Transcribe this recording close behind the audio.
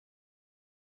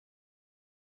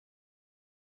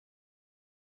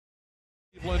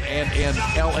And in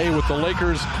L.A. with the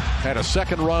Lakers, had a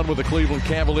second run with the Cleveland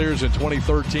Cavaliers in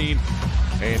 2013,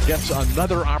 and gets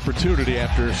another opportunity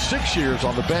after 6 years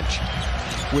on the bench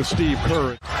with Steve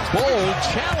Kerr. Bold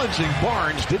challenging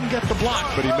Barnes, didn't get the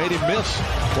block, but he made him miss.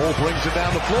 Bold brings it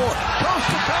down the floor, coast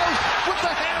to coast with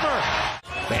the hammer.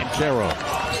 Banchero.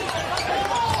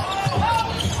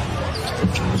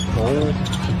 Bold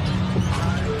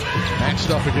matched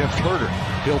up against Herter.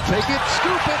 He'll take it,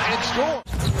 scoop it, and score.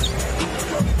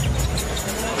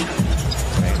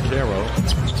 Banchero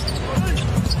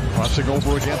crossing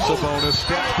over against Sabonis,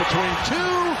 steps between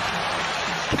two,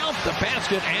 count the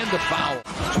basket and the foul.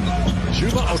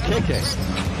 Chuba Okeke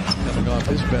coming off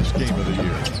his best game of the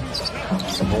year.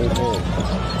 Bold.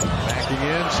 Backing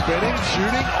in, spinning,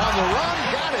 shooting on the run,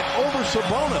 got it over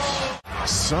Sabonis.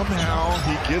 Somehow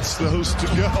he gets those to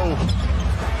go.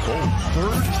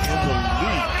 Third in the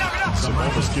league.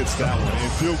 Sabonis gets that one in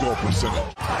field goal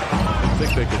percentage. I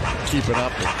think they could keep it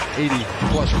up at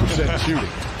 80+% shooting.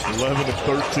 11 of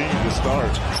 13 to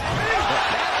start.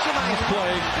 That's a nice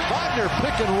play. Wagner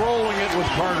pick and rolling it with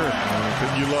Carter.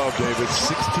 And you love, David,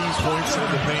 16 points in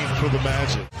the paint for the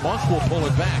Magic. Monk will pull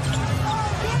it back.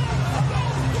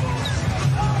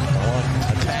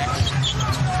 Attacks.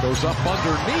 Goes up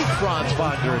underneath Franz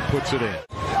Wagner and puts it in.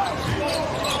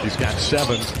 He's got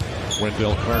 7.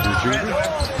 Wendell Carter Jr.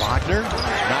 Wagner.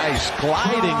 Nice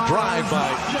gliding drive by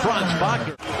Franz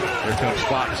Wagner. Here comes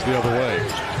Fox the other way.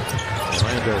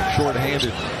 Orlando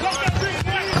short-handed.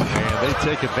 And they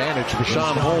take advantage.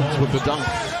 Rashawn Holmes with the dunk.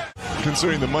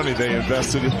 Considering the money they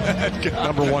invested in that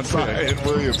number 1 pick. And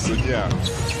Williamson, yeah.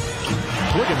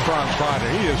 Look at Franz Wagner.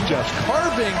 He is just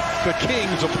carving the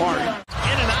Kings apart.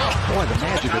 In and out. Boy, the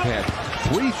Magic have had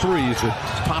 3 threes that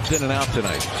popped in and out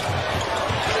tonight.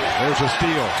 There's a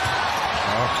steal.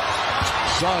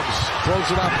 Suggs throws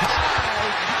it up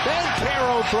high.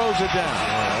 Banchero throws it down.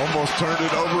 Almost turned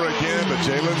it over again, but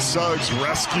Jalen Suggs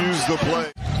rescues the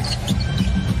play.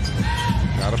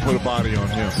 Got to put a body on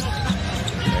him.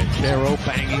 Banchero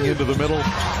banging into the middle.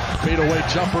 Fadeaway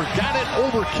jumper. Got it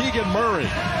over Keegan Murray.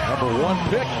 Number 1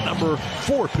 pick, number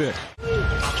 4 pick.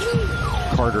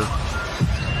 Carter.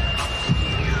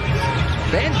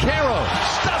 Banchero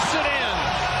stuffs it in.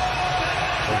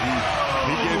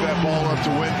 He gave that ball up to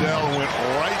Wendell and went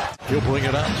right. He'll bring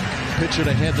it up. Pitch it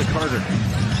ahead to Carter.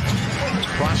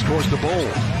 Cross court to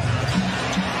Bold.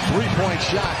 3-point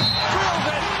shot. Drills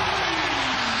it.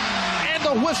 And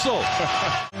the whistle.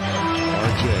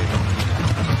 RJ.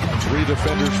 3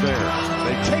 defenders there.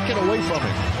 They take it away from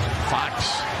him.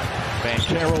 Fox.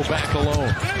 Banchero back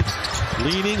alone.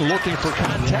 Leaning, looking for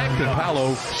contact, and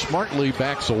Paolo smartly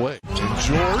backs away. And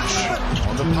George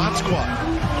on the pot squad.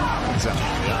 Comes out.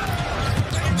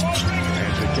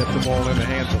 And they get the ball in the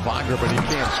hands of Wagner, but he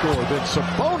can't score. Then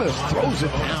Sabonis throws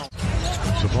it down.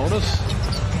 Sabonis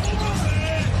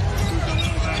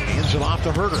hands it off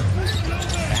to Herter.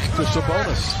 Back to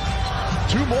Sabonis.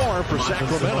 2 more for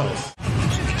Sacramento.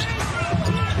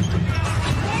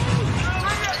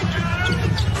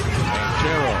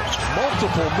 Banchero.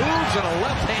 Multiple moves and a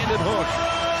left-handed hook.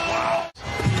 Wow.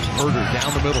 Herter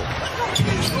down the middle.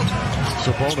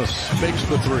 Sabonis makes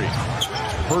the 3.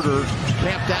 Herter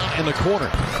camped out in the corner.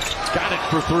 Got it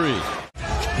for 3.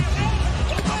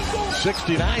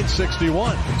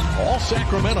 69-61. All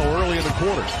Sacramento early in the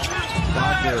quarter.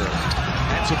 Wagner.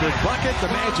 That's a big bucket. The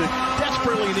Magic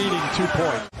desperately needing 2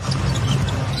 points.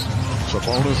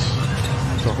 Sabonis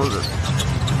to Herter.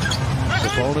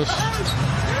 Sabonis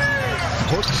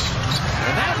hooks.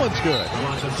 And that one's good.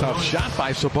 Tough shot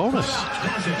by Sabonis.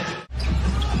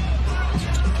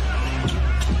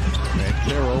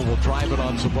 Banchero will drive it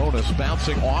on Sabonis,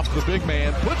 bouncing off the big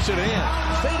man, puts it in,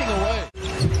 fading away.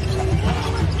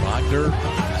 Wagner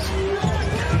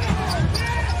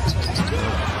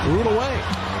threw it away.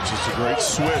 It's just a great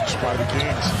switch by the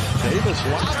Kings. Davis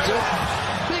locked it.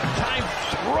 Big time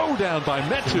throwdown by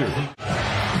Metu.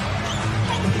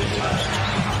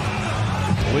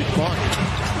 Malik Monk.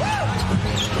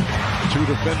 2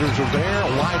 defenders are there. A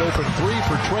wide open 3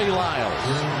 for Trey Lyles.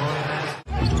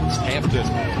 Hampton.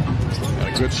 Got a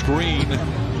good screen.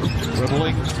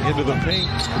 Dribbling into the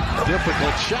paint.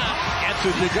 Difficult shot. Gets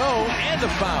it to go. And a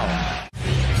foul.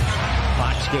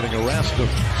 Fox getting a rest.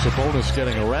 Sabonis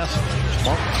getting a rest.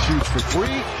 Monk shoots for 3.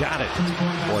 Got it.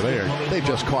 Boy, they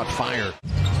just caught fire.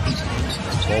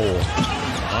 Bold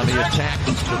on the attack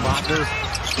to Wagner.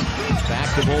 Back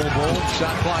to Bold.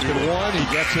 Shot clock at 1. He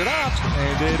gets it up,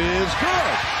 and it is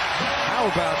good. How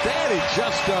about that? He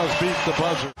just does beat the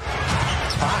buzzer.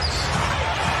 Fox.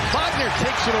 Wagner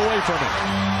takes it away from him.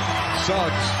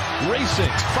 Suggs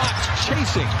racing. Fox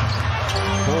chasing.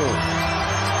 Bold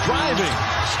driving,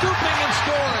 scooping and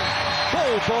scoring.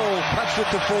 Bol cuts it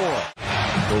to 4.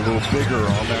 A little bigger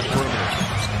on that perimeter.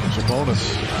 Sabonis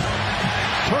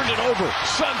turned it over.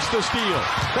 Suggs the steal.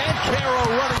 Banchero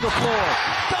running the floor.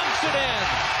 Dumps it in.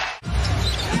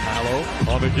 Paolo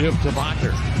on the give to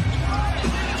Wagner.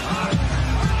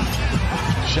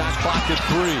 Shot clock at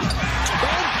 3.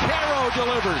 Banchero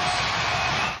delivers.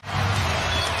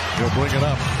 He'll bring it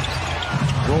up.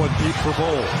 Throw it deep for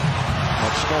Bol.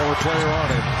 Much smaller player on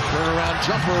it. Turnaround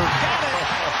jumper. Got it.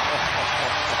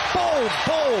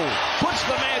 Bol puts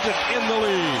the Magic in the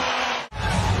lead.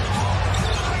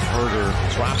 Herder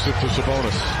drops it to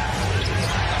Sabonis.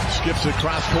 Skips it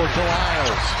cross court to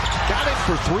Lyles. Got it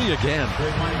for 3 again.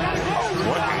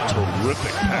 What a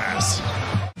terrific pass.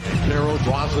 Caro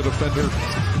draws the defender.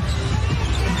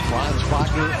 Franz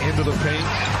Wagner into the paint.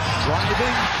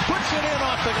 Driving. Puts it in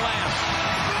off the glass.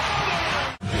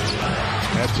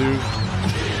 Metu.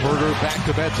 Herder back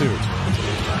to Metu.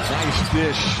 Nice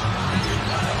dish.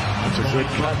 That's a good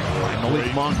cut by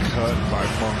Malik Monk. Cut by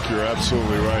Monk. You're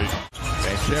absolutely right.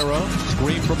 Banchero,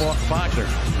 screen from Wagner.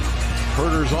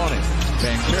 Herder's on it.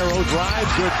 Banchero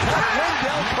drives. Good cut.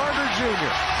 Wendell Carter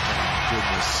Jr.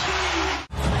 Goodness.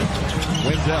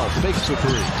 Wendell fakes the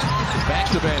 3. Back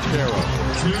to Banchero.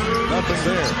 Nothing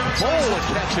there. Bol a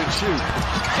catch and shoot.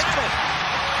 Got it.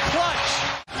 Clutch.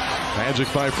 Magic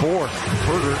by 4.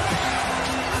 Herder.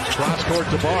 Cross court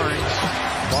to Barnes.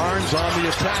 Barnes on the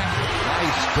attack.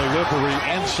 Nice delivery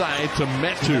inside to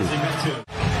Metu.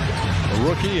 A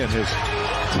rookie in his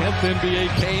 10th NBA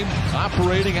game,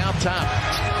 operating out top.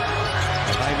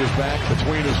 Behind his back,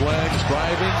 between his legs,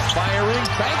 driving, firing,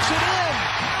 banks it in.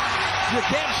 You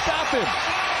can't stop him.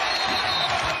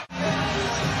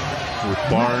 With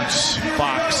Barnes,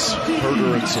 Fox,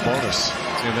 Herder, and Sabonis.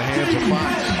 In the hands of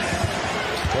Fox.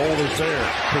 Bol is there,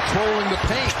 patrolling the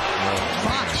paint.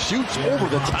 Fox shoots over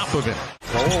the top of it.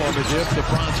 Bol on the give to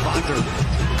Franz Wagner.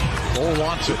 Bol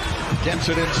wants it, gets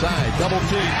it inside, double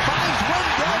team, finds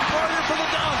Wendell Carter for the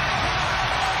dunk.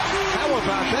 How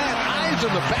about that? Eyes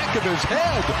in the back of his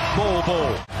head. Bol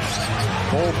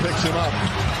picks him up.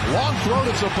 Long throw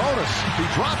to Sabonis. He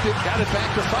dropped it, got it back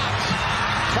to Fox.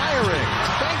 Firing,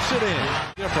 banks it in.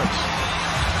 Difference.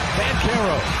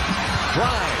 Banchero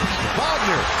drives.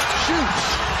 Wagner shoots.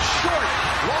 Short.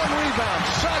 Long rebound.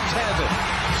 Suggs has it.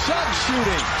 Suggs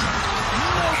shooting.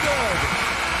 No good.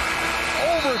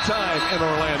 Overtime in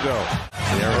Orlando.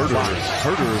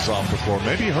 Herder is off the floor.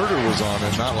 Maybe Herder was on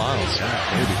and not Lyles. Yeah,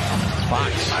 maybe.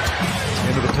 Fox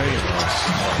into the paint.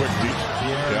 Quick deep.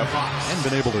 Yep. Hadn't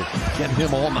been able to get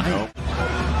him all night. No.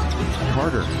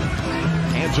 Carter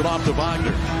hands it off to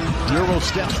Wagner. Euro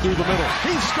steps through the middle.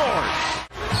 He scores.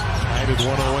 United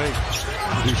 108.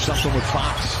 Do something with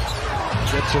Fox.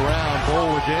 Gets around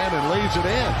Bol again and lays it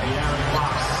in.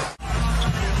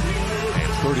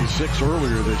 And 36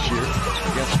 earlier this year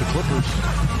against the Clippers.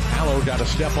 Paolo got a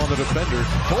step on the defender.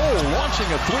 Bol launching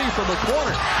a 3 from the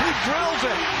corner. He drills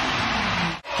it.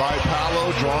 By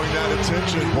Paolo, drawing that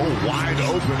attention. Bol wide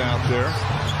open out there.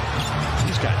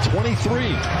 He's got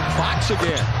 23. Fox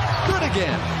again. Good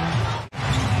again.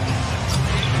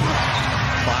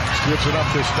 Fox gives it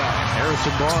up this time.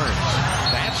 Harrison Barnes.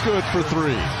 That's good for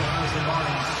 3.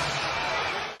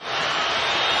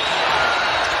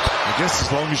 I guess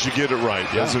as long as you get it right,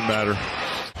 doesn't matter.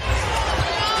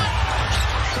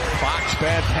 Fox,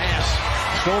 bad pass.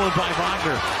 Stolen by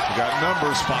Wagner. You got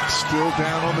numbers. Fox still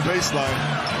down on the baseline.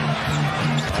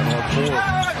 And on 4.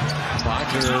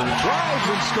 Wagner drives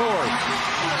and scores.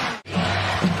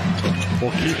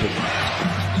 We'll keep it.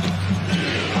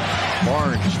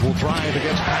 Barnes will drive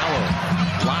against Paolo.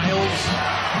 Lyles.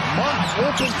 Monk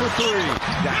open for 3.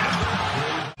 Got it.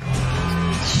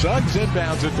 Suggs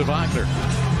inbounds it to Wagner.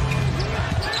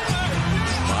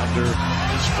 Wagner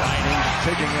striding,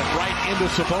 taking it right into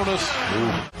Sabonis.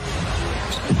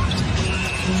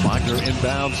 Wagner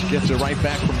inbounds, gets it right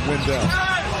back from Wendell.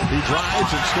 He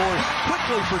drives and scores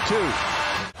quickly for 2.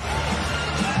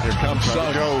 Here comes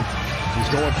Suggs. He's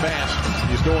going fast.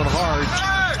 He's going hard.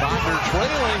 Wagner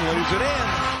trailing, lays it in.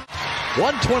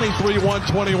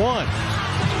 123-121.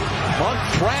 Monk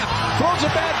trapped, throws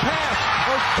a bad pass.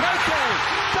 Okeke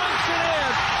dunks it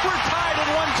in. We're tied at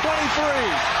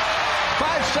 123.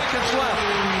 5 seconds left.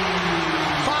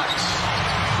 Fox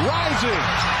rising.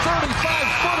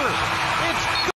 35-footer. It's